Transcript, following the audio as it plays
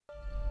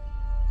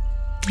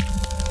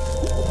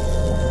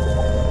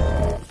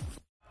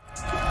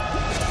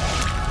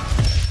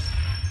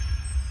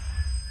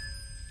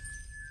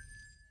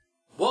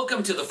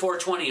Welcome to the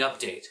 420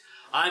 Update.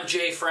 I'm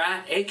Jay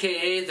Fratt,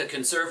 aka the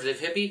Conservative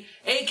Hippie,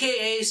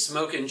 aka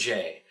Smokin'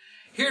 Jay,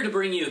 here to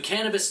bring you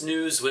cannabis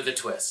news with a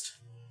twist.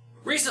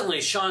 Recently,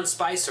 Sean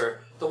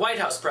Spicer, the White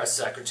House press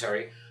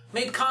secretary,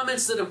 made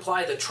comments that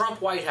imply the Trump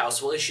White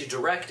House will issue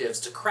directives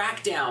to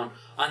crack down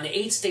on the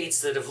 8 states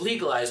that have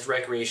legalized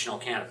recreational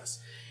cannabis.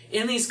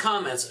 In these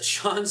comments,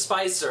 Sean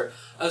Spicer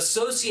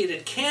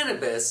associated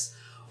cannabis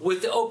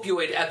with the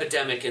opioid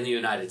epidemic in the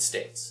United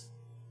States.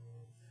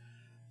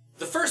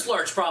 The first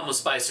large problem with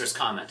Spicer's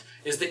comment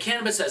is that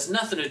cannabis has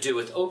nothing to do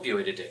with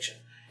opioid addiction.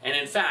 And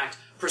in fact,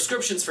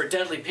 prescriptions for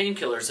deadly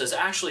painkillers has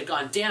actually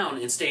gone down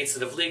in states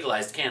that have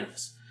legalized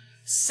cannabis.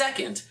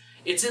 Second,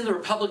 it's in the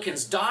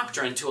Republicans'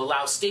 doctrine to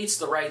allow states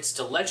the rights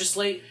to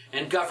legislate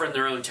and govern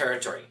their own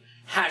territory.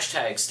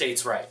 Hashtag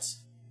states' rights.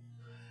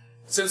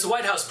 Since the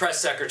White House press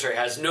secretary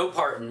has no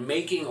part in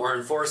making or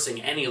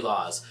enforcing any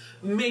laws,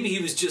 maybe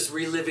he was just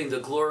reliving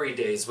the glory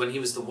days when he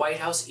was the White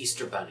House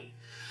Easter Bunny.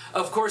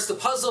 Of course, the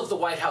puzzle of the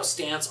White House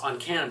stance on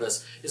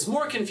cannabis is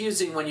more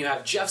confusing when you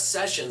have Jeff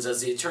Sessions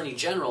as the Attorney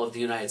General of the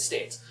United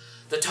States.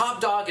 The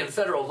top dog in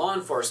federal law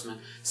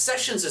enforcement,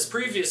 Sessions has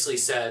previously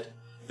said,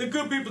 "The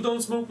good people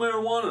don't smoke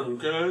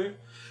marijuana, okay?"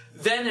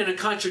 Then, in a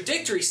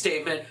contradictory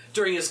statement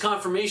during his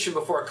confirmation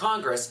before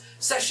Congress,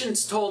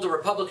 Sessions told a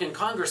Republican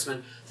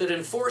congressman that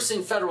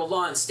enforcing federal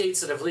law in states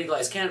that have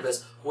legalized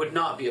cannabis would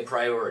not be a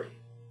priority.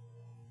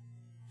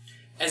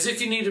 As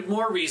if you needed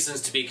more reasons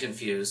to be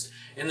confused,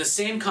 in the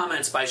same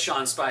comments by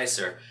Sean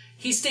Spicer,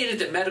 he stated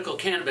that medical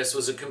cannabis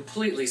was a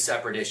completely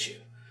separate issue.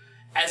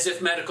 As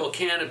if medical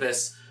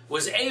cannabis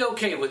was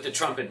A-OK with the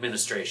Trump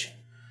administration.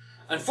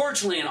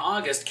 Unfortunately, in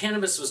August,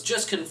 cannabis was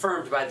just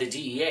confirmed by the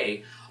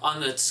DEA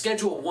on the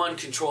Schedule I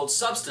controlled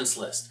substance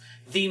list.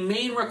 The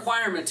main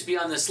requirement to be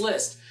on this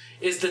list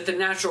is that the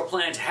natural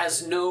plant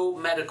has no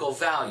medical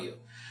value.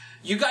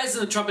 You guys in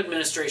the Trump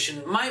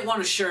administration might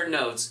want to share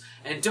notes,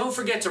 and don't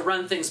forget to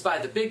run things by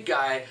the big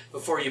guy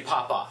before you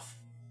pop off.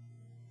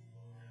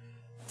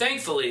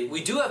 Thankfully,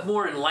 we do have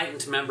more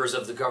enlightened members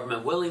of the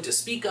government willing to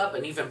speak up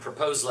and even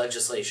propose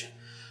legislation.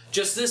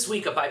 Just this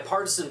week, a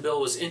bipartisan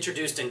bill was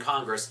introduced in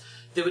Congress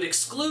that would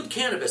exclude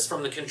cannabis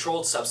from the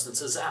Controlled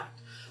Substances Act.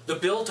 The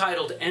bill,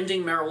 titled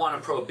Ending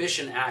Marijuana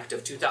Prohibition Act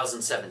of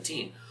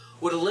 2017,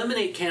 would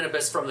eliminate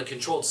cannabis from the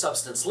controlled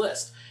substance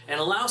list and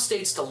allow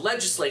states to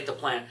legislate the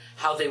plant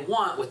how they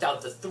want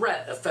without the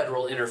threat of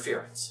federal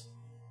interference.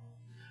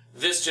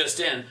 This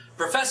just in,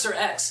 Professor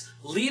X,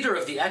 leader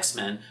of the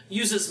X-Men,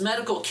 uses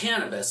medical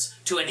cannabis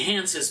to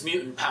enhance his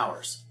mutant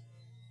powers.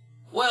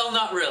 Well,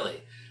 not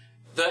really.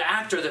 The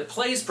actor that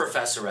plays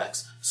Professor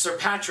X, Sir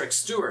Patrick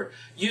Stewart,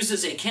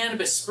 uses a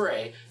cannabis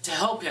spray to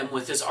help him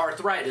with his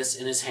arthritis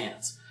in his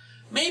hands.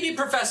 Maybe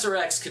Professor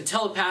X can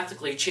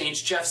telepathically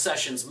change Jeff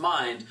Sessions'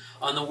 mind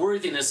on the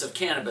worthiness of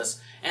cannabis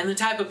and the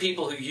type of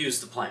people who use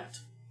the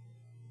plant.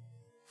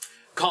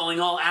 Calling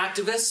all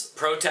activists,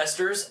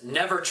 protesters,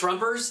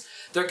 never-Trumpers,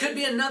 there could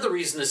be another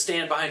reason to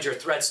stand behind your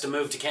threats to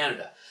move to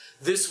Canada.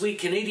 This week,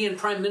 Canadian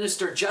Prime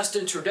Minister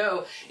Justin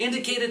Trudeau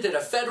indicated that a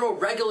federal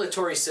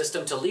regulatory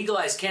system to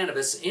legalize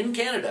cannabis in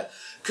Canada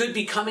could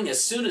be coming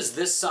as soon as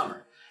this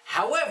summer.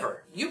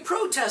 However, you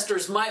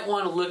protesters might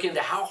want to look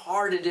into how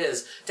hard it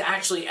is to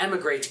actually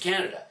emigrate to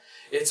Canada.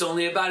 It's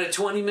only about a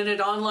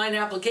 20-minute online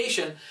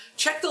application.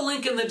 Check the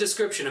link in the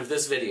description of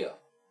this video.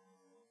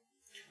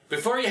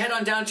 Before you head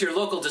on down to your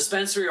local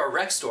dispensary or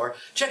rec store,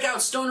 check out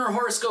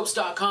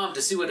stonerhoroscopes.com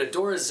to see what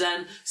Adora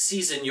Zen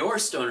sees in your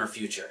stoner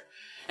future.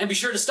 And be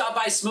sure to stop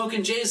by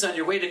Smokin' Jay's on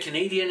your way to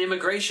Canadian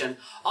immigration.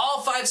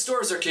 All 5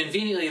 stores are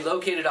conveniently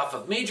located off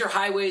of major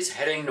highways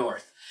heading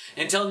north.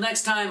 Until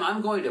next time,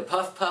 I'm going to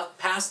puff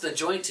past the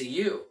joint to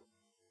you.